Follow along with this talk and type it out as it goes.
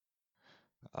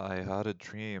I had a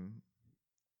dream,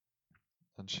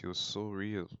 and she was so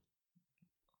real.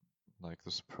 Like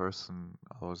this person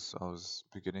I was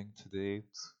beginning to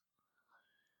date.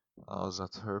 I was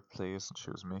at her place and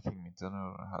she was making me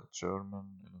dinner. I had German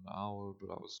in an hour, but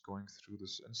I was going through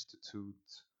this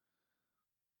institute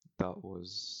that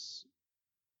was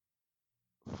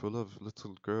full of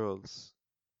little girls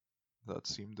that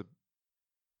seemed a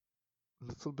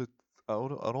little bit. I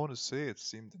don't want to say it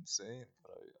seemed insane,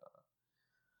 but I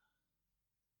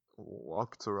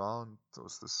walked around. There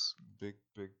was this big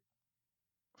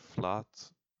flat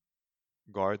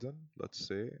garden, let's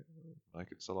say.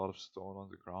 Like it's a lot of stone on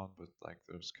the ground, but like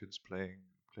there's kids playing,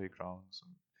 playgrounds,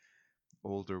 and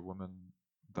older women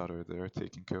that are there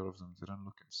taking care of them didn't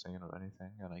look insane or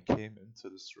anything. And I came into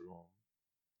this room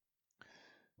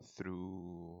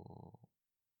through,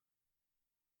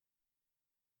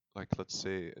 like, let's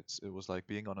say it was like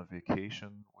being on a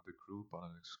vacation with a group on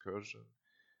an excursion,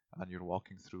 and you're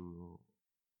walking through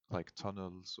like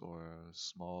tunnels or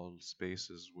small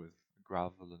spaces with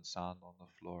gravel and sand on the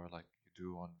floor, like you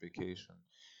do on vacation.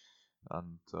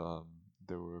 And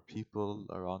there were people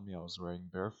around me. I was wearing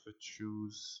barefoot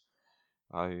shoes.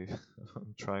 I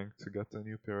am trying to get a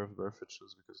new pair of barefoot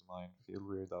shoes because mine feel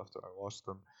weird after I washed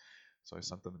them. So I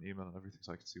sent them an email and everything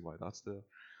so I could see why that's there.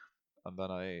 And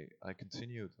then I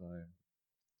continued.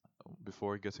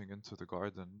 Before getting into the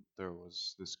garden, there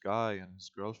was this guy and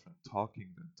his girlfriend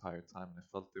talking the entire time, and I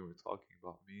felt they were talking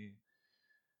about me.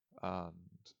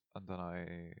 And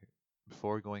then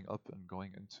before going up and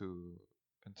going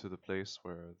into the place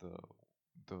where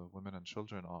the women and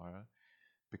children are,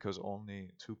 because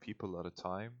only two people at a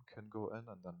time can go in,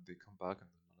 and then they come back, and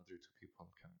then another two people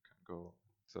can go.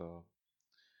 So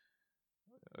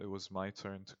it was my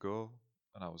turn to go,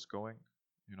 and I was going,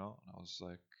 and I was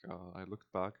like, I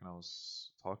looked back, and I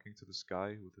was talking to this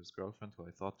guy with his girlfriend, who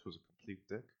I thought was a complete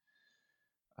dick,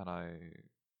 and I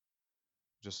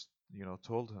just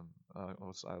told him. I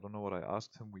don't know what I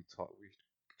asked him. We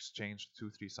exchanged two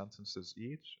three sentences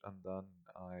each, and then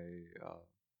I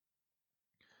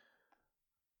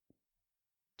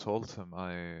told him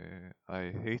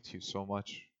I hate you so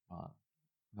much, man.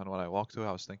 And when I walked away,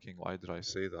 I was thinking, why did I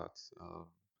say that?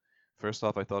 First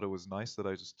off, I thought it was nice that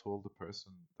I just told the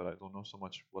person that I don't know so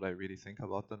much what I really think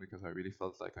about them, because I really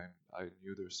felt like I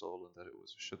knew their soul and that it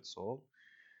was a shit soul.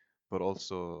 But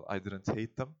also, I didn't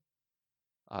hate them.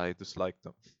 I disliked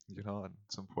them, and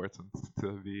it's important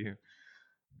to be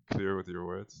clear with your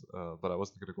words. But I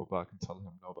wasn't gonna go back and tell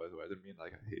him, no, by the way, I didn't mean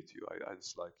like I hate you. I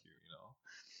dislike you.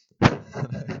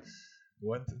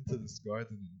 Went into this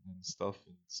garden and stuff,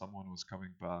 and someone was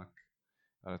coming back,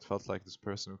 and it felt like this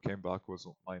person who came back was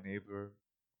my neighbor,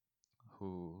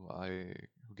 who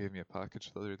gave me a package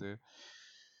the other day,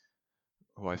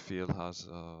 who I feel has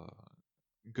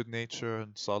good nature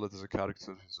and solid as a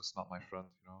character. He's just not my friend.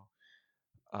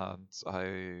 And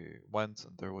I went,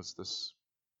 and there was this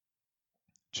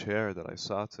chair that I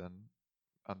sat in,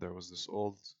 and there was this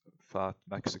old fat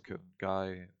Mexican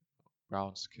guy,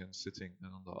 brown skin, sitting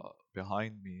on the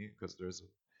behind me, because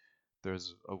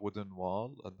there's a wooden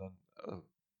wall, and then a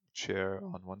chair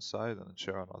on one side and a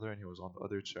chair on the other, and he was on the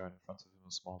other chair, and in front of him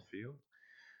a small field,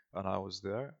 and I was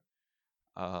there,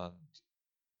 and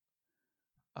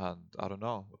I don't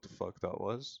know what the fuck that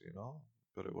was,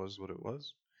 but it was what it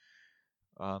was.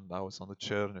 And I was on the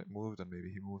chair and it moved, and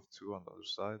maybe he moved too on the other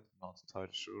side. Not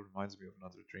entirely sure. Reminds me of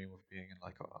another dream of being in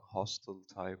like a hostel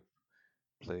type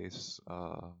place.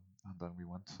 And then we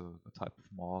went to a type of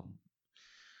mall.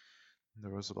 There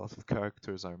was a lot of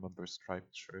characters. I remember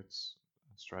striped shirts,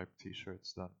 striped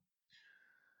t-shirts. Then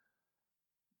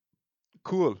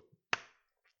cool.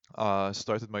 I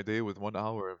started my day with 1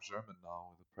 hour of German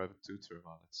now with a private tutor.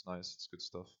 Man, it's nice. It's good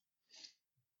stuff.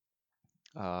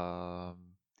 Um,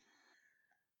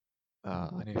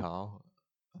 anyhow,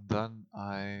 and then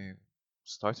I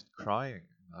started crying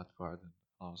in that garden.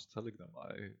 I was telling them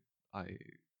I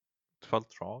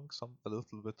felt wrong, a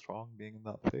little bit wrong being in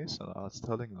that place, and I was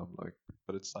telling them like,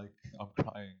 but it's like I'm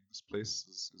crying. This place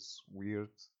is weird.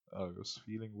 I was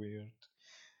feeling weird,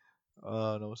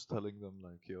 and I was telling them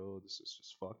like, yo, this is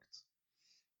just fucked.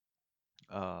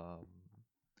 Um,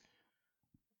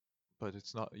 but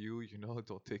it's not you,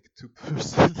 don't take it too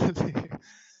personally.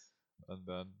 And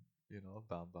then,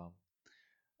 bam, bam.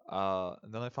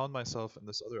 And then I found myself in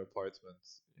this other apartment,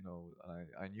 and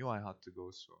I knew I had to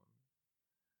go soon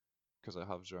because I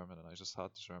have German and I just had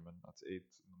German at 8 in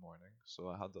the morning. So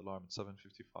I had the alarm at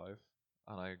 7:55,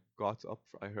 and I got up.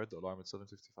 I heard the alarm at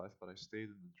 7:55, but I stayed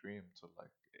in the dream till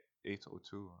like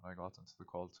 8:02, and I got into the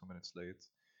call 2 minutes late.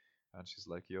 And she's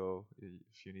like, "Yo,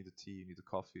 if you need a tea, you need a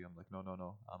coffee." I'm like, "No, no,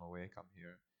 no, I'm awake. I'm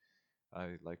here."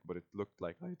 I like, but it looked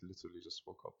like I literally just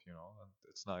woke up, and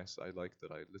it's nice. I like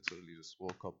that I literally just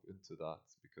woke up into that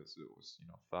because it was,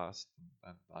 fast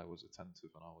and I was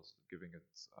attentive and I was giving it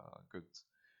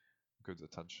good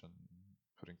attention,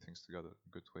 putting things together in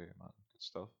a good way, man, good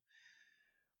stuff.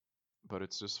 But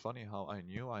it's just funny how I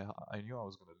knew I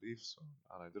was gonna leave soon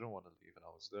and I didn't want to leave and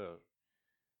I was there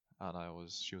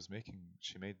and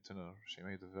she made dinner. She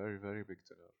made a very, very big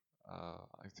dinner.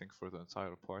 I think for the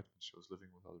entire apartment, she was living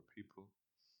with other people.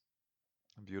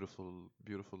 A beautiful,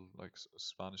 beautiful, like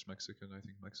Spanish Mexican, I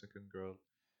think Mexican girl.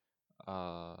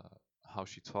 Uh, how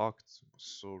she talked was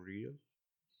so real.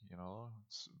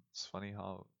 It's funny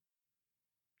how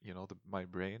my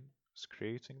brain is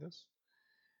creating this.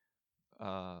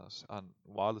 And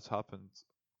while it happened,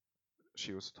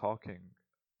 she was talking,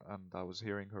 and I was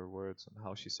hearing her words and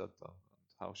how she said them and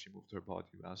how she moved her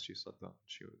body as she said them.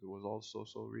 It was all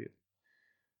so real.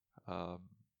 Um,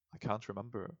 I can't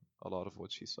remember a lot of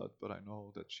what she said, but I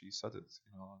know that she said it,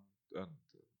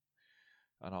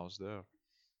 and I was there.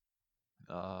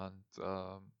 And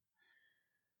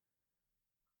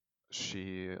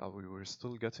we were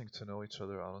still getting to know each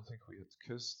other. I don't think we had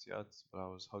kissed yet, but I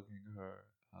was hugging her,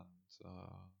 and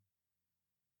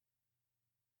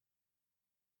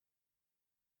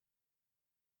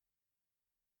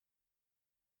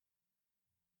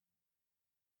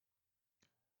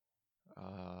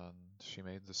she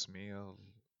made this meal.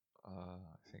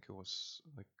 I think it was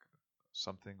like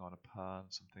something on a pan,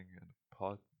 something in a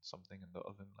pot, something in the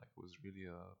oven. Like it was really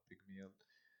a big meal.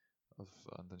 Of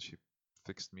and then she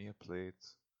fixed me a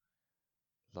plate,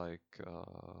 like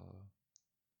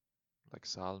like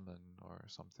salmon or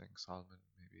something. Salmon,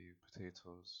 maybe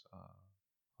potatoes,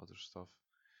 other stuff.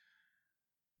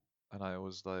 And I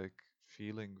was like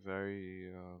feeling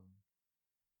very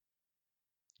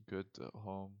good at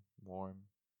home, warm.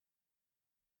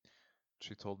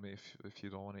 She told me if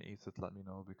you don't want to eat it, let me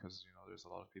know because there's a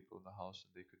lot of people in the house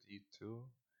and they could eat too.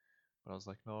 But I was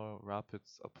like, no, wrap it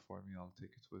up for me. I'll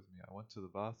take it with me. I went to the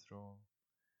bathroom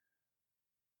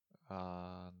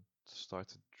and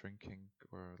started drinking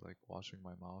or like washing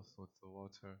my mouth with the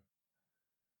water.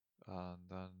 And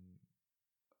then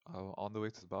on the way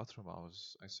to the bathroom,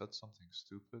 I said something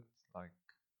stupid. Like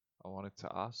I wanted to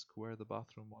ask where the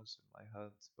bathroom was in my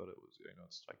head, but it was,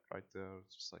 it's like right there.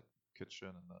 It's just like kitchen,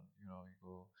 and then you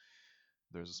go.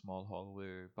 There's a small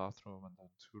hallway bathroom, and then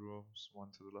two rooms, one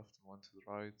to the left and one to the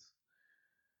right.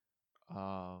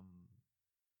 Um,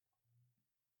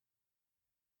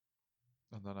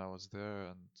 and then I was there,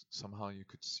 and somehow you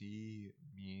could see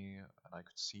me, and I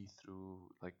could see through,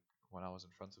 like when I was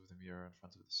in front of the mirror, in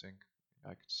front of the sink, I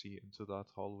could see into that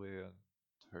hallway, and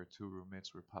her two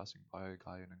roommates were passing by, a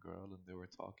guy and a girl, and they were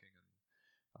talking,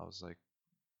 and I was like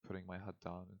putting my head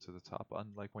down into the tap.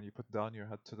 And like when you put down your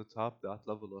head to the tap, that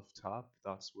level of tap,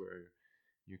 that's where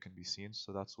you can be seen.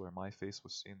 So that's where my face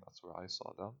was seen. That's where I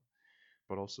saw them.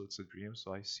 But also it's a dream,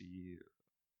 so I see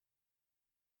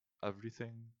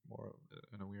everything more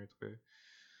in a weird way.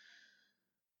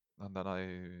 And then I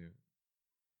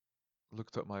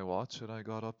looked at my watch and I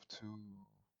got up to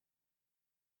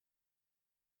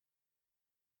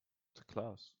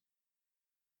class.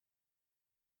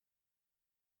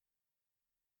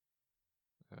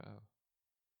 Yeah.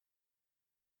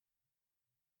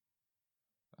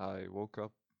 I woke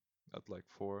up at like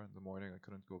 4 in the morning. I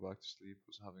couldn't go back to sleep.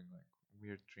 Was having like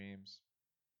weird dreams.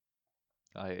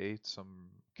 I ate some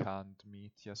canned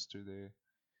meat yesterday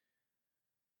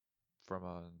from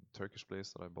a Turkish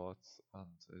place that I bought, and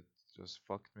it just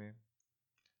fucked me.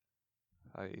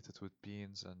 I ate it with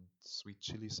beans and sweet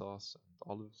chili sauce and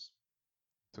olives.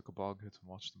 Took a bong hit and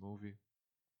watched the movie.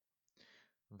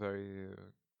 Very,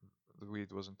 the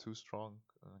weed wasn't too strong.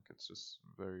 I think it's just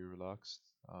very relaxed,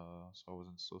 so I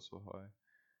wasn't so high.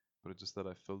 But it's just that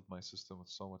I filled my system with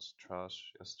so much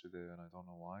trash yesterday, and I don't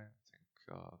know why. I think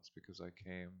it's because I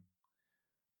came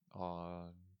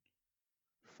on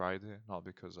Friday, not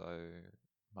because I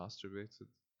masturbated.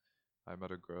 I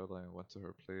met a girl, I went to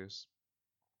her place,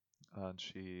 and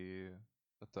she,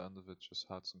 at the end of it, just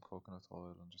had some coconut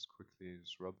oil and just quickly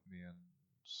just rubbed me, and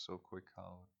so quick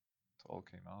how it all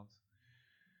came out.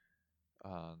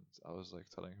 And I was like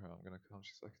telling her I'm gonna come.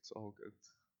 She's like, it's all good.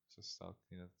 Just I'll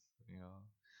clean it, you know.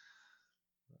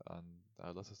 And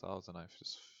I let it out, and I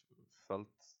just felt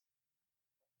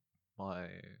my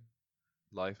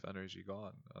life energy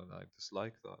gone, and I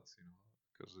dislike that,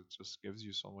 because it just gives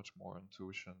you so much more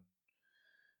intuition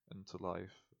into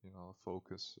life,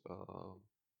 focus,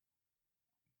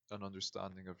 an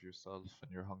understanding of yourself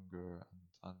and your hunger,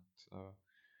 and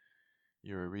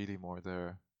you're really more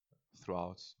there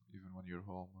throughout, even when you're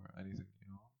home or anything.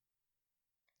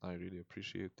 I really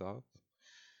appreciate that.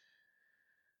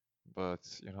 But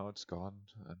it's gone,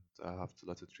 and I have to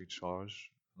let it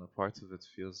recharge. And a part of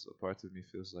me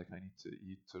feels like I need to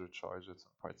eat to recharge it,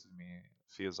 and part of me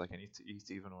feels like I need to eat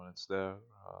even when it's there.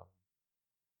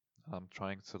 I'm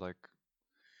trying to like.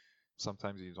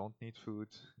 Sometimes you don't need food,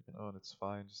 and it's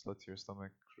fine. Just let your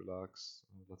stomach relax.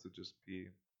 And let it just be.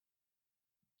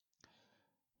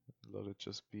 Let it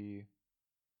just be.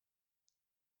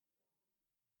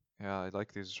 Yeah, I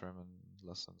like these German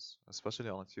lessons, especially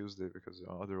on a Tuesday because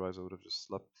otherwise I would have just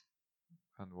slept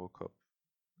and woke up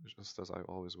just as I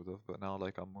always would have. But now,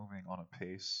 like, I'm moving on a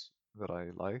pace that I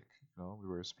like. We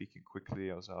were speaking quickly.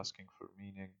 I was asking for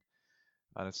meaning,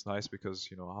 and it's nice because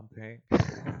I'm paying,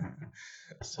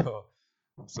 so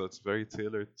it's very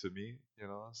tailored to me.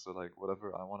 So like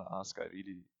whatever I want to ask, I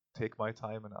really take my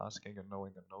time in asking and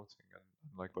knowing and noting and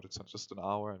like, but it's not just an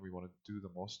hour, and we want to do the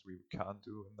most we can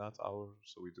do in that hour,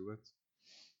 so we do it.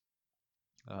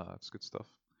 It's good stuff.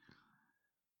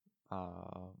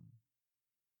 Um,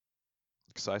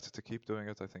 Excited to keep doing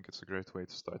it. I think it's a great way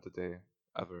to start the day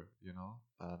ever,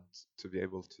 and to be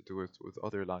able to do it with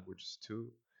other languages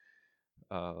too,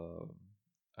 um,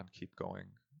 and keep going.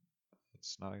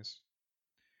 It's nice.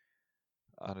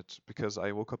 And it's because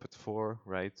I woke up at 4,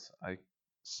 right? I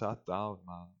sat down,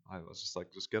 man. I was just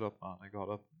like, just get up, man. I got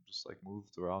up, just like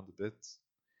moved around a bit,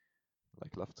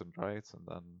 like left and right, and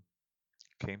then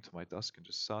came to my desk and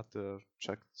just sat there,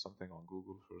 checked something on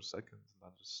Google for a second, and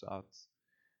then just sat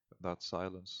in that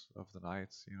silence of the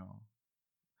night,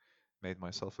 made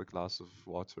myself a glass of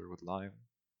water with lime,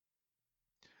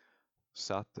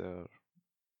 sat there,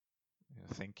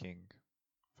 thinking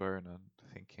Vernon,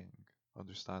 thinking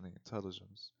understanding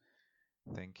intelligence,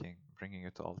 thinking, bringing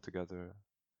it all together,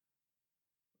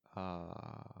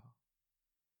 uh,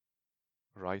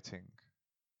 writing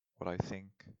what I think,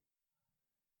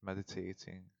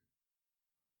 meditating.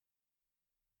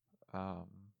 Um,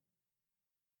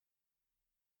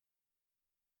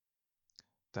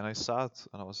 then I sat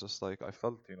and I was just like, I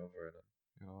felt, Vernon,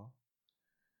 you know,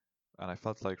 and I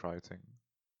felt like writing,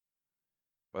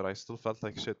 but I still felt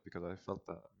like shit because I felt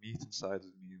that meat inside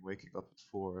of me waking up at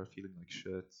 4, feeling like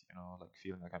shit, like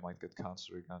feeling like I might get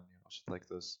cancer again, shit like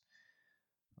this.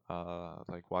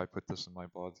 Like, why put this in my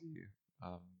body?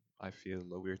 Um, I feel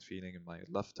a weird feeling in my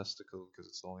left testicle because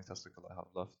it's the only testicle I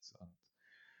have left,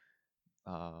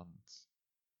 and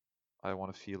I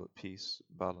want to feel at peace,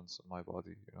 balance in my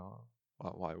body.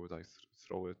 Why would I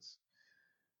throw it?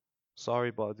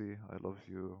 Sorry, body, I love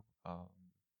you.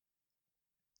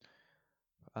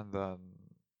 And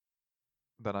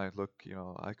then I look,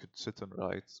 I could sit and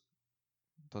write.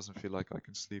 Doesn't feel like I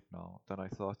can sleep now. Then I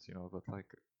thought, but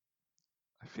like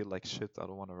I feel like shit. I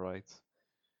don't want to write.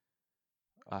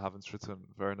 I haven't written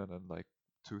Vernon in like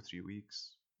 2, 3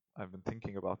 weeks. I've been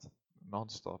thinking about it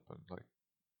nonstop and like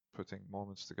putting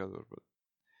moments together, but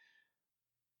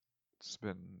it's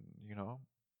been, you know.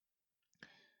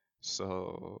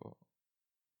 So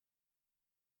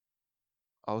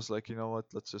I was like, you know what?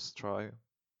 Let's just try.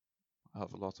 I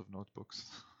have a lot of notebooks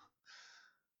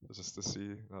just to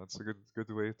see. It's a good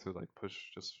way to like push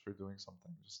just for doing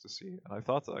something, just to see. And I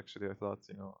thought,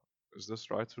 is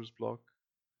this writer's block?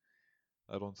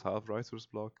 I don't have writer's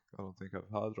block. I don't think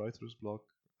I've had writer's block.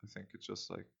 I think it's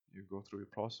just like you go through your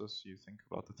process, you think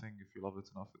about the thing. If you love it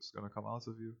enough, it's gonna come out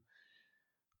of you.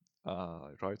 I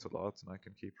write a lot and I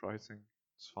can keep writing.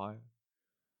 It's fine.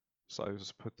 So I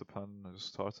just put the pen, I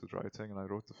just started writing, and I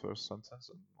wrote the first sentence.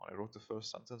 And when I wrote the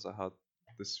first sentence, I had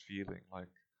this feeling like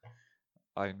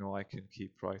I know I can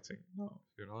keep writing now,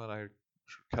 and I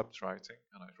kept writing,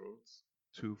 and I wrote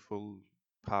 2 full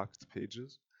packed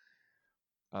pages.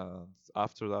 And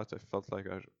after that, I felt like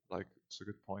it's a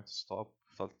good point to stop.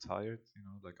 Felt tired,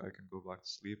 like I can go back to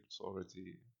sleep. It's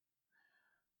already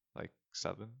like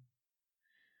 7.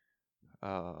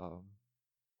 Um,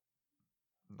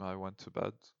 I went to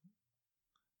bed,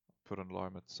 put an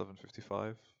alarm at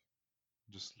 7:55,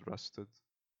 just rested,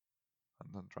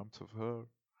 and then dreamt of her.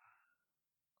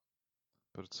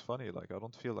 But it's funny, like I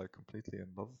don't feel like completely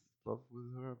in love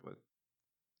with her, but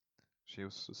she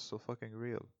was just so fucking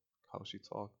real. How she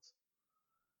talked,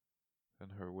 in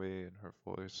her way, in her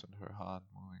voice, in her hand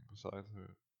moving beside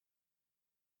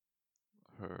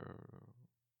her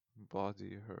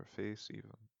body, her face,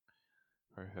 even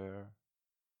her hair.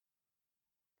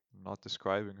 I'm not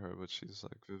describing her, but she's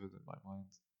like vivid in my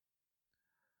mind.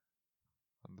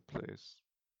 And the place,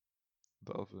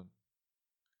 the oven,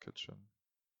 kitchen.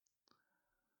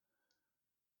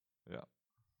 Yeah,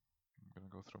 I'm gonna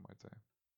go through my day.